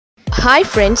Hi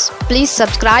friends, please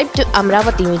subscribe to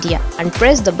Amaravathi Media and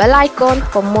press the bell icon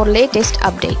for more latest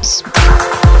updates.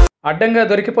 అడ్డంగా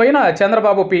దొరికిపోయిన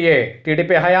Chandrababu PA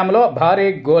TDP హయాంలో భారీ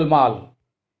golmaal.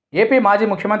 AP మాజీ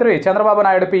ముఖ్యమంత్రి Chandrababu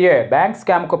Naidu PA bank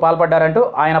స్కామ్కు పాల్పడ్డారంటూ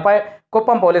ఆయనపై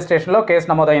Kuppam police స్టేషన్లో case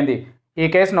నమోదైంది. ఈ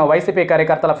కేసును వైసీపీ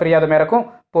కార్యకర్తల ఫిర్యాదు మేరకు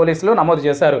పోలీసులు నమోదు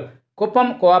చేశారు. కుప్పం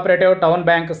కోఆపరేటివ్ టౌన్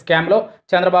బ్యాంక్ స్కామ్లో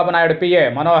చంద్రబాబు నాయుడు పిఏ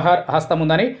మనోహర్ హస్తం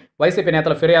ఉందని వైసీపీ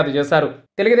నేతలు ఫిర్యాదు చేశారు.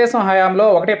 తెలుగుదేశం హయాంలో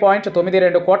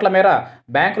 1.92 కోట్ల మేర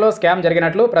బ్యాంకులో స్కామ్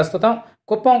జరిగినట్లు ప్రస్తుతం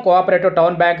Kuppam cooperative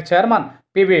town bank chairman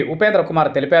PV Upendra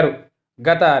Kumar తెలిపారు.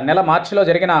 గత నెల మార్చిలో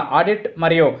జరిగిన ఆడిట్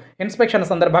మరియు ఇన్స్పెక్షన్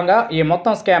సందర్భంగా ఈ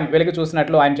మొత్తం స్కామ్ వెలుగు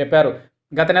చూసినట్లు ఆయన చెప్పారు.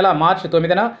 గత నెల మార్చి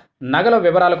 9న నగల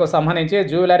వివరాలకు సంబంధించి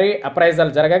జ్యువెలరీ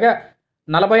అప్రైజల్ జరగగా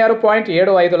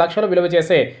 46.75 లక్షలు విలువ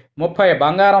చేసే 30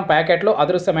 బంగారం ప్యాకెట్లు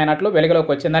అదృశ్యమైనట్లు వెలుగులోకి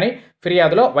వచ్చిందని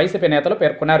ఫిర్యాదులో వైసీపీ నేతలు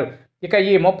పేర్కొన్నారు. ఇక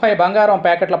ఈ 30 బంగారం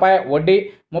ప్యాకెట్లపై వడ్డీ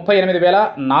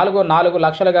 38,404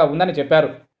 లక్షలుగా ఉందని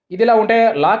చెప్పారు. ఇదిలా ఉంటే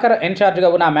లాకర్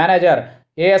ఇన్ఛార్జిగా ఉన్న మేనేజర్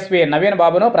ఏఎస్వి నవీన్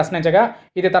బాబును ప్రశ్నించగా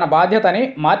ఇది తన బాధ్యతని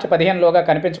మార్చి 15లోగా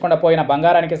కనిపించకుండా పోయిన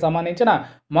బంగారానికి సంబంధించిన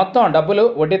మొత్తం డబ్బులు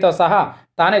వడ్డీతో సహా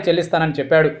తానే చెల్లిస్తానని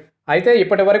చెప్పాడు. అయితే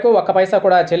ఇప్పటి వరకు ఒక్క పైసా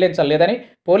కూడా చెల్లించలేదని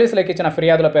పోలీసులకు ఇచ్చిన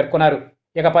ఫిర్యాదులో పేర్కొన్నారు.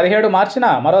 ఇక 17 మార్చిన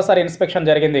మరోసారి ఇన్స్పెక్షన్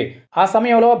జరిగింది. ఆ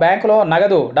సమయంలో బ్యాంకులో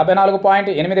నగదు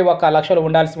 74.81 లక్షలు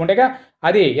ఉండాల్సి ఉండగా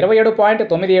అది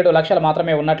 27.97 లక్షలు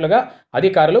మాత్రమే ఉన్నట్లుగా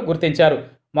అధికారులు గుర్తించారు.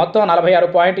 మొత్తం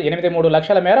 46.83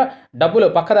 లక్షల మేర డబ్బులు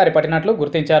పక్కదారి పట్టినట్లు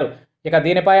గుర్తించారు. ఇక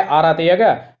దీనిపై ఆరా తీయగా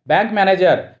బ్యాంక్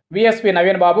మేనేజర్ విఎస్పి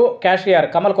నవీన్ బాబు, క్యాషియర్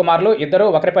కమల్ కుమార్లు ఇద్దరూ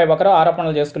ఒకరిపై ఒకరు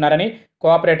ఆరోపణలు చేసుకున్నారని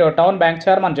కోఆపరేటివ్ టౌన్ బ్యాంక్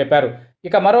చైర్మన్ చెప్పారు.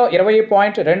 ఇక మరో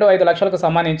 20.25 లక్షలకు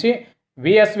సంబంధించి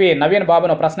విఎస్వి నవీన్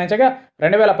బాబును ప్రశ్నించగా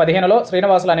 2015లో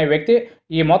శ్రీనివాసులు అనే వ్యక్తి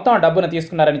ఈ మొత్తం డబ్బును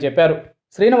తీసుకున్నారని చెప్పారు.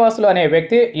 శ్రీనివాసులు అనే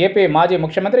వ్యక్తి ఏపీ మాజీ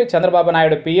ముఖ్యమంత్రి చంద్రబాబు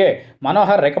నాయుడు పిఏ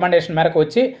మనోహర్ రికమెండేషన్ మేరకు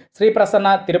వచ్చి శ్రీప్రసన్న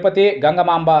తిరుపతి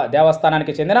గంగమాంబ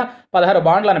దేవస్థానానికి చెందిన 16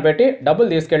 బాండ్లను పెట్టి డబ్బులు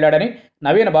తీసుకెళ్లాడని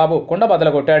నవీన్ బాబు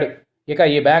కుండబద్దలుగొట్టాడు. ఇక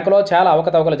ఈ బ్యాంకులో చాలా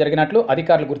అవకతవకలు జరిగినట్లు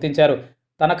అధికారులు గుర్తించారు.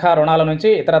 తనఖా రుణాల నుంచి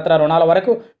ఇతరత్ర రుణాల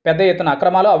వరకు పెద్ద ఎత్తున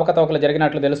అక్రమాలు అవకతవకలు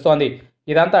జరిగినట్లు తెలుస్తోంది.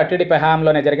 ఇదంతా టీడీపీ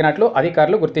హయాంలోనే జరిగినట్లు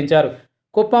అధికారులు గుర్తించారు.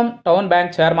 Kuppam town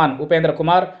bank chairman Upendra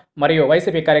Kumar మరియు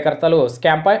వైసీపీ కార్యకర్తలు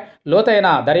స్కామ్పై లోతైన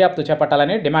దర్యాప్తు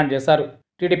చేపట్టాలని డిమాండ్ చేశారు.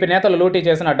 టీడీపీ నేతలు లూటీ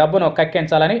చేసిన డబ్బును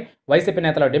కక్కించాలని వైసీపీ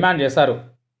నేతలు డిమాండ్ చేశారు.